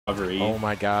recovery. Oh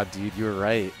my god, dude, you were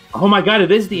right. Oh my god,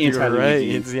 it is the anti-Luigi.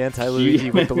 Right, it's the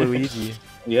anti-Luigi with the Luigi.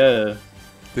 Yeah.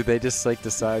 Did they just like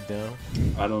decide no?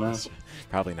 I don't know.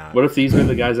 Probably not. What if these were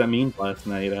the guys that memed last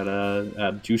night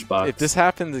at Juice Box? If this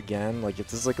happens again, like if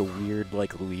this is like a weird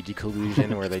like Luigi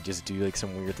collusion where they just do like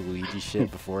some weird Luigi shit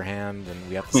beforehand and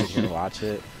we have to sit here and watch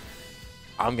it,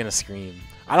 I'm gonna scream.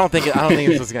 I don't think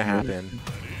this was gonna happen.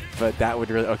 But that would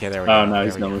really there we go. Oh no,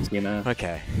 he's no Lucina.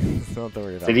 Okay. Don't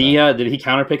worry about Did he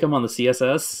counterpick him on the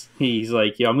CSS? He's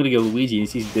like, yeah, I'm gonna go Luigi, and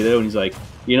he sees Ditto, and he's like,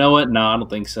 you know what? No, I don't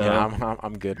think so. Yeah,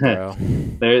 I'm good, bro.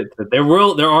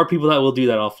 there are people that will do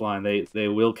that offline. They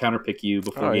will counterpick you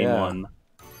before game one.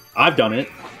 I've done it.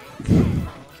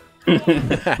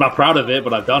 I'm not proud of it,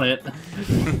 but I've done it.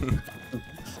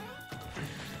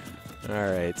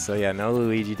 All right, so yeah, no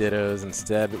Luigi Dittos.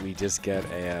 Instead, we just get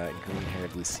a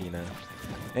green-haired Lucina.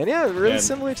 And yeah, really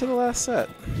similar to the last set.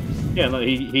 Yeah, no,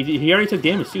 he already took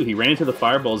damage too. He ran into the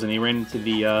fireballs and he ran into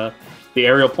the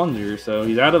aerial plunger. So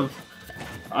he's out of.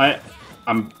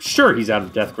 I'm sure he's out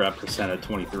of death grab percent at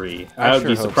 23. I would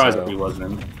be surprised if he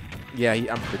wasn't. Yeah,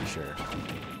 I'm pretty sure.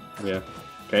 Yeah.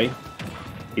 Okay.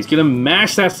 He's gonna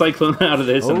mash that cyclone out of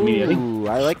this immediately. Ooh,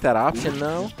 I like that option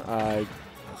though. I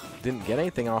didn't get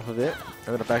anything off of it. I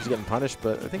ended up actually getting punished,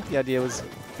 but I think the idea was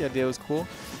cool.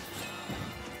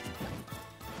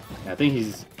 I think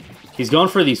he's going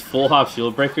for these full hop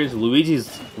shield breakers.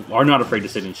 Luigi's are not afraid to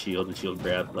sit in shield and shield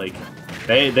grab. Like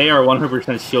they are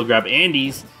 100% shield grab.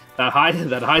 Andy's that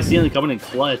high ceiling coming in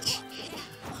clutch.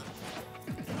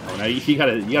 Oh, now you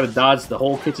gotta dodge the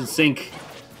whole kitchen sink.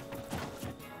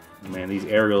 Man, these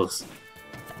aerials,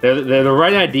 they're the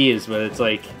right ideas, but it's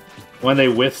like when they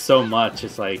whiff so much,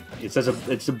 it's like it's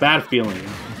a bad feeling.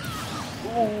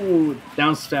 Ooh,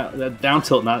 down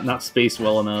tilt, not spaced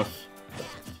well enough.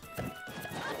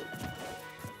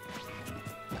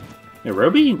 Yeah,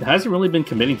 Robi hasn't really been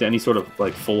committing to any sort of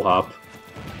like full hop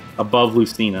above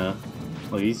Lucina.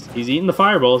 Well, he's eating the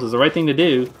fireballs. It's the right thing to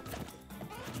do.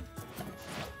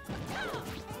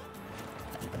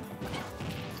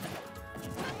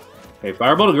 Okay,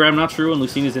 fireball to grab, not true when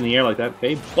Lucina's in the air like that.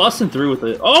 Okay, busting through with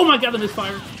it. Oh my god, the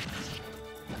misfire!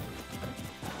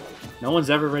 No one's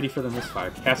ever ready for the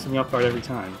misfire. Casting me off guard every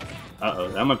time. Uh-oh,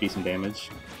 that might be some damage.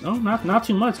 No, not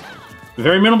too much.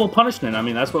 Very minimal punishment. I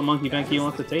mean, that's what MonkeyBenQ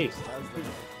wants to take.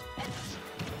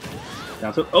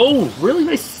 Down to, oh, really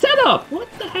nice setup!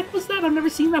 What the heck was that? I've never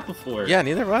seen that before. Yeah,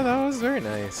 neither. Wow, that was very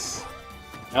nice.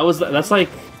 That's like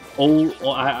old.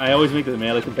 I always make the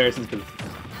Melee comparisons because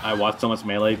I watch so much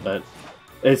Melee, but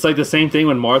it's like the same thing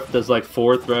when Marth does like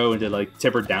forward throw into like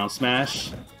tipper down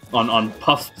smash on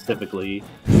Puff specifically,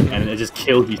 and it just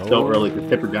kills you so early because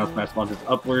tipper down smash launches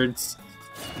upwards.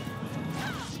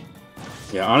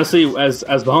 Yeah, honestly,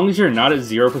 as long as you're not at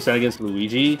 0% against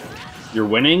Luigi, you're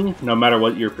winning no matter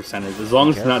what your percent is. As long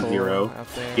as it's not 0.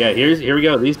 Yeah, here we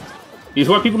go. These are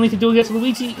what people need to do against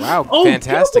Luigi. Wow,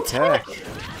 fantastic tech.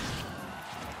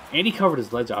 And he covered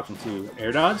his ledge option too.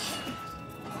 Air dodge.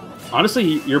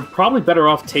 Honestly, you're probably better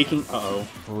off taking.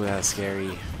 Ooh, that's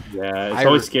scary. Yeah, it's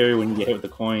always scary when you get hit with the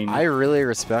coin. I really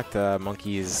respect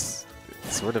Monkey's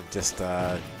sort of just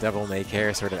devil may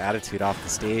care sort of attitude off the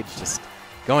stage. Just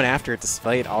going after it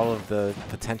despite all of the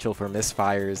potential for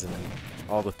misfires and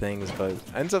all the things, but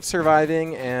ends up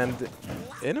surviving and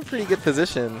in a pretty good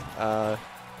position to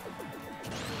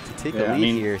take a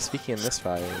lead here, speaking of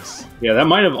misfires. Yeah, that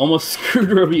might have almost screwed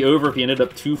Robi over if he ended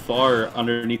up too far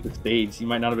underneath the stage. He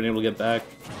might not have been able to get back.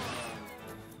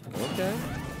 Okay.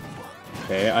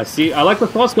 Okay, I like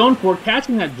what Floss going for,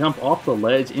 catching that jump off the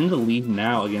ledge in the lead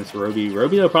now against Robi.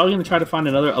 Robi, though, probably going to try to find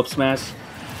another up smash.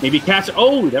 Maybe catch.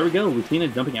 Oh, there we go. Lucina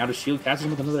jumping out of shield, catches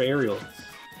him with another aerial.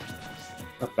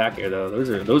 Up back air though.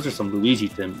 Those are some Luigi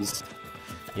tims.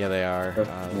 Yeah, they are.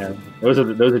 Yeah, those are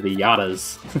the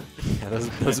Yadas. Yeah,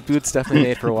 those boots definitely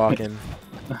made for walking.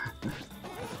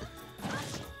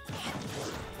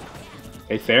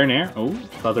 Okay, fair and air. Oh,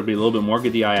 thought there'd be a little bit more.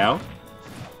 Good DI out.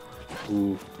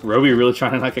 Ooh, Robi really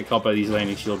trying to not get caught by these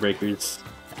landing shield breakers.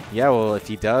 Yeah, well, if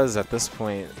he does, at this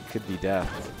point, it could be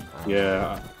death.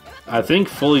 Yeah. I think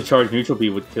fully charged neutral B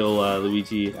would kill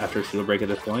Luigi after a shield break at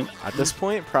this point. At this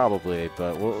point, probably,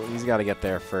 but he's got to get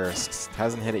there first.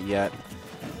 Hasn't hit it yet.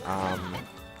 I'm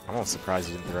almost surprised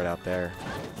he didn't throw it out there.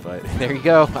 But there you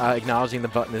go, acknowledging the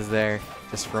button is there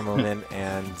just for a moment,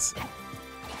 and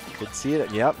you could see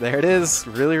it. Yep, there it is.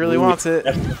 Really, really wants it.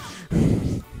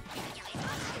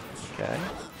 Okay.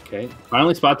 Okay,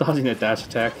 finally spot dodging that dash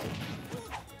attack.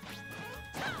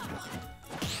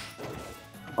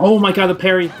 Oh my god, the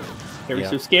parry! Parry's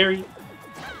so scary.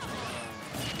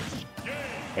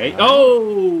 Okay.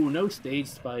 Oh, no stage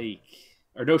spike.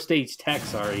 Or no stage tech,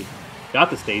 sorry. got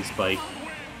the stage spike.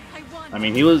 I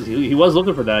mean, he was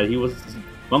looking for that.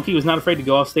 Monkey was not afraid to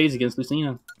go off stage against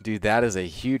Lucina. Dude, that is a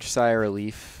huge sigh of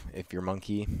relief if you're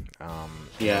Monkey.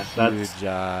 Yeah, huge,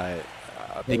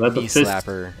 big knee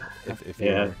slapper. If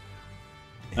you're...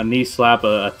 A knee slap,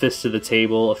 a fist to the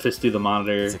table, a fist through the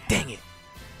monitor. It's like, dang it!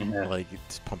 Yeah. Like, you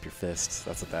just pump your fists.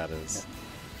 That's what that is.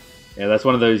 Yeah, that's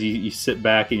one of those you sit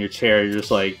back in your chair, you're just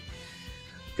like,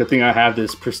 good thing I have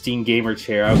this pristine gamer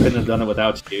chair. I couldn't have done it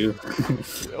without you.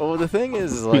 Well, the thing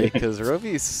is, like, because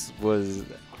Robi was...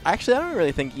 Actually, I don't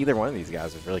really think either one of these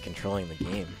guys was really controlling the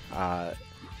game.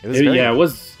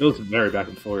 It was very back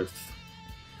and forth.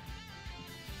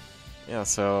 Yeah,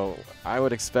 so I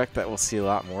would expect that we'll see a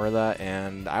lot more of that,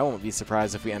 and I won't be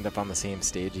surprised if we end up on the same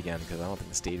stage again, because I don't think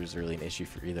the stage was really an issue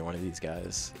for either one of these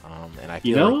guys. And I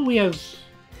feel like,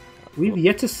 we've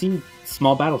yet to see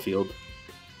small battlefield.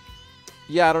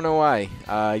 Yeah, I don't know why.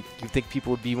 You think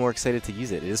people would be more excited to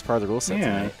use it? It is part of the rule set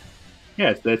tonight.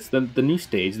 Yeah, that's the new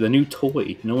stage, the new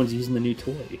toy. No one's using the new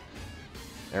toy.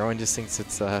 Everyone just thinks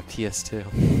it's PS2.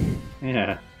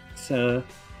 Yeah, it's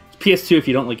PS2 if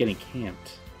you don't like getting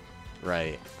camped.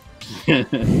 Right.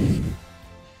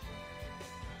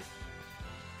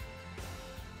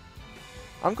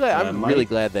 I'm really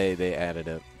glad they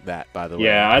added that. By the way.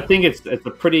 Yeah, I think it's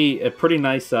a pretty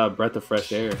nice breath of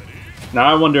fresh air. Now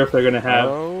I wonder if they're gonna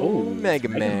have Mega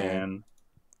Man.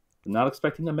 I'm not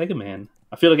expecting a Mega Man.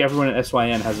 I feel like everyone at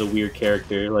SYN has a weird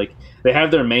character. Like they have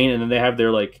their main, and then they have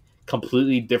their like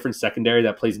completely different secondary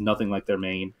that plays nothing like their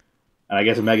main. And I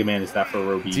guess a Mega Man is that for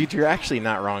Robi. Dude, you're actually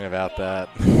not wrong about that.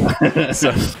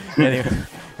 So,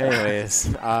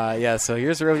 anyways, yeah, so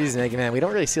here's Robi's Mega Man. We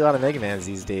don't really see a lot of Mega Mans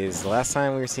these days. The last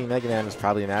time we were seeing Mega Man was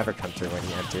probably Maverick Hunter when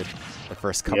he entered the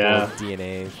first couple of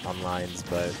DNA onlines,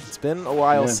 but it's been a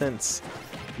while since.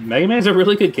 Mega Man's a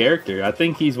really good character. I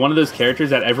think he's one of those characters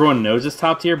that everyone knows is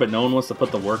top tier, but no one wants to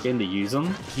put the work in to use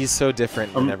him. He's so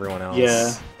different than everyone else.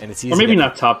 Yeah. And it's easy. Or maybe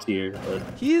not top tier, but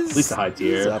he's at least a high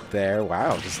tier. He's up there.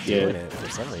 Wow, just doing it for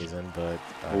some reason, but...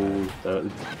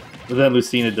 But then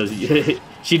Lucina does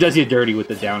she does you dirty with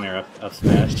the down air up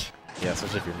smash. Yeah,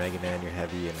 especially if you're Mega Man, you're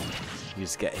heavy, and you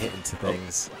just get hit into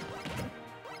things.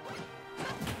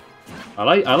 I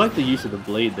like the use of the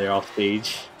blade there off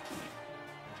stage.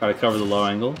 Try to cover the low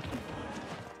angle.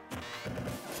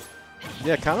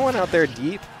 Yeah, kind of went out there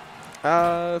deep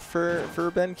for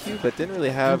BenQ, but didn't really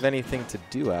have anything to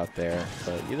do out there.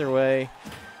 But either way,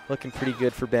 looking pretty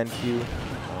good for BenQ.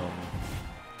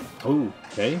 Oh,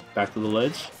 okay, back to the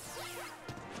ledge.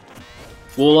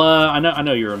 Well, I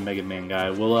know you're a Mega Man guy.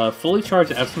 Will fully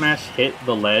charged F smash hit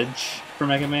the ledge for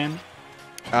Mega Man?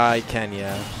 I can,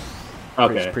 yeah.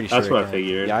 Okay, pretty sure that's what I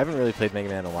figured. Yeah, I haven't really played Mega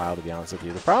Man in a while, to be honest with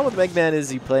you. The problem with Mega Man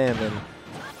is you play him and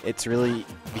it's really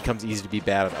becomes easy to be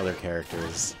bad at other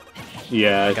characters.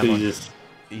 Yeah, like he's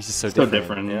just so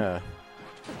different. Yeah.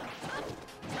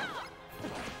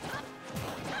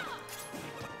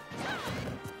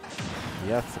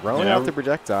 Yeah, throwing out the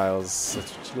projectiles.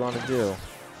 That's what you want to do.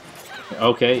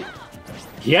 Okay.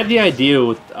 He had the idea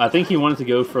with, I think he wanted to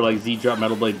go for like Z drop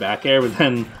Metal Blade back air, but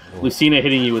then Lucina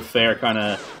hitting you with fair kind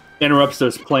of interrupts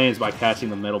those plans by catching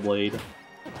the Metal Blade.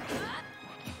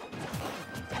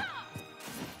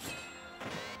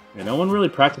 Yeah, no one really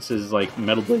practices like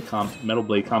Metal Blade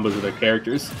combos with their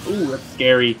characters. Ooh, that's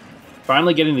scary.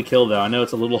 Finally getting the kill though. I know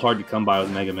it's a little hard to come by with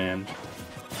Mega Man.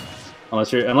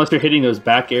 Unless you're hitting those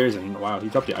back airs, and wow, he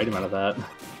dropped the item out of that.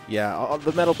 Yeah,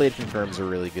 the Metal Blade confirms are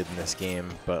really good in this game,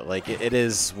 but like it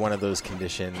is one of those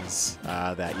conditions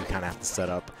that you kind of have to set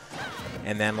up.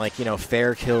 And then like, you know,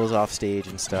 fair kills off stage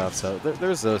and stuff, so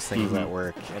there's those things that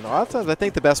work. And a lot of times I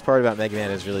think the best part about Mega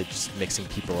Man is really just mixing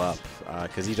people up,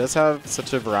 because he does have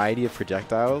such a variety of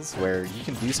projectiles where you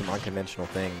can do some unconventional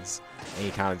things, and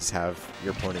you kind of just have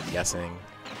your opponent guessing.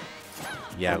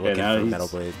 Yeah, okay, looking for Metal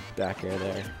Blade back air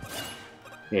there.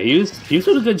 Yeah, he was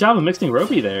doing a good job of mixing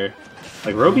Robi there.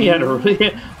 Like, Robi had a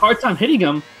really hard time hitting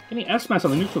him. Getting F-smash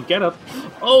on the neutral getup.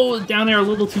 Oh, down there a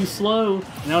little too slow.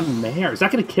 Now Nair. Is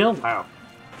that going to kill? Wow.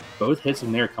 Both hits of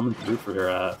Nair coming through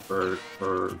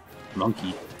for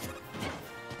Monkey.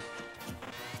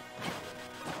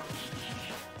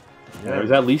 Yeah, there's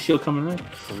that leaf shield coming in.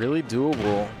 Really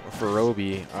doable for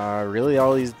Robi. Really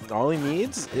all he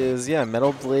needs is, yeah,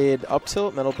 Metal Blade up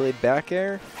tilt, Metal Blade back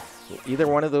air. Either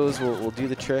one of those will do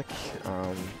the trick.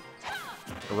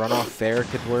 A runoff fair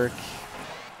could work.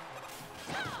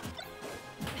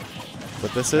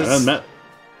 But this is...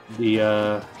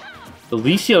 the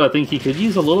leaf shield, I think he could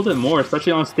use a little bit more,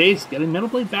 especially on stage. Getting Metal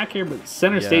Blade back here, but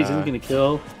center stage isn't going to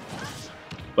kill.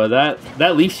 But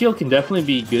that leaf shield can definitely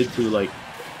be good to, like,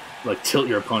 like tilt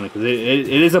your opponent, because it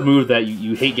is a move that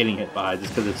you hate getting hit by,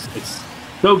 just because it's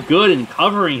so good in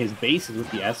covering his bases with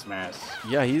the F smash.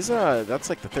 Yeah, he's that's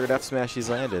like the third F smash he's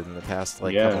landed in the past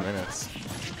like couple minutes.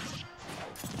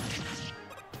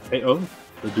 Hey, oh,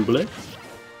 the double.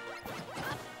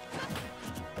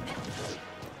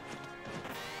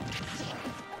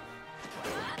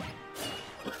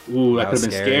 Ooh, that could have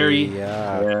been scary.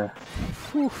 Yeah.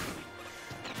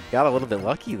 Got a little bit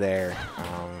lucky there.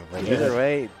 But either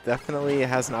way, definitely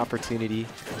has an opportunity.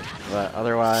 But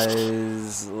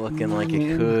otherwise, looking like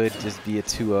it could just be a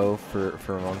 2-0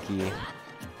 for Monkey.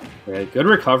 Yeah, good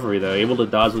recovery, though. Able to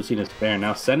dodge Lucina's fair.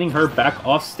 Now sending her back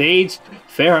off stage.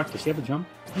 Fair. Does she have a jump?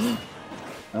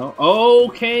 Oh,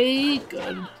 okay.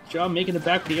 Good job making it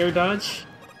back with the air dodge.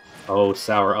 Oh,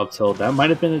 sour up tilt. That might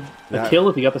have been a kill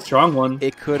if he got the strong one.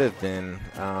 It could have been.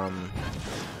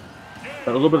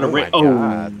 A little bit of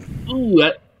ooh,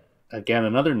 that again,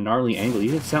 another gnarly angle. You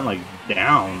hit sent like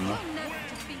down.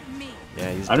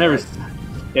 Yeah, he's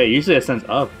Yeah, usually it sends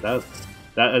up.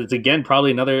 That's again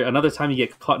probably another time you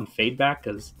get caught in fade back,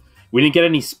 because we didn't get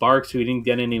any sparks. We didn't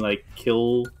get any like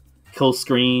kill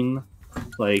screen.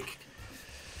 Like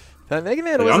that Mega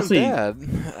Man wasn't bad.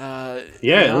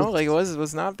 Yeah, you know, like it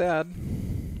was not bad.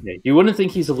 Yeah, you wouldn't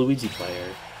think he's a Luigi player.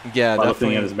 Yeah, definitely.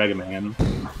 Looking at his Mega Man.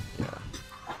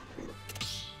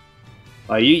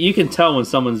 You can tell when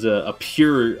someone's a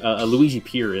Luigi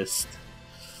purist.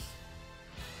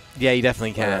 Yeah, you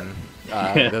definitely can.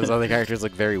 Those other characters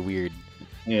look very weird.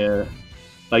 Yeah,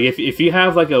 like if you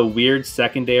have like a weird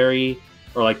secondary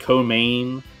or like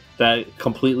co-main that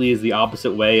completely is the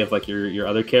opposite way of like your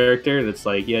other character, that's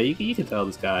like, yeah, you can tell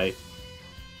this guy.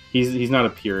 He's not a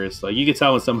purist. Like you can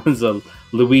tell when someone's a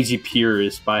Luigi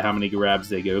purist by how many grabs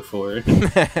they go for.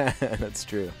 That's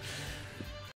true.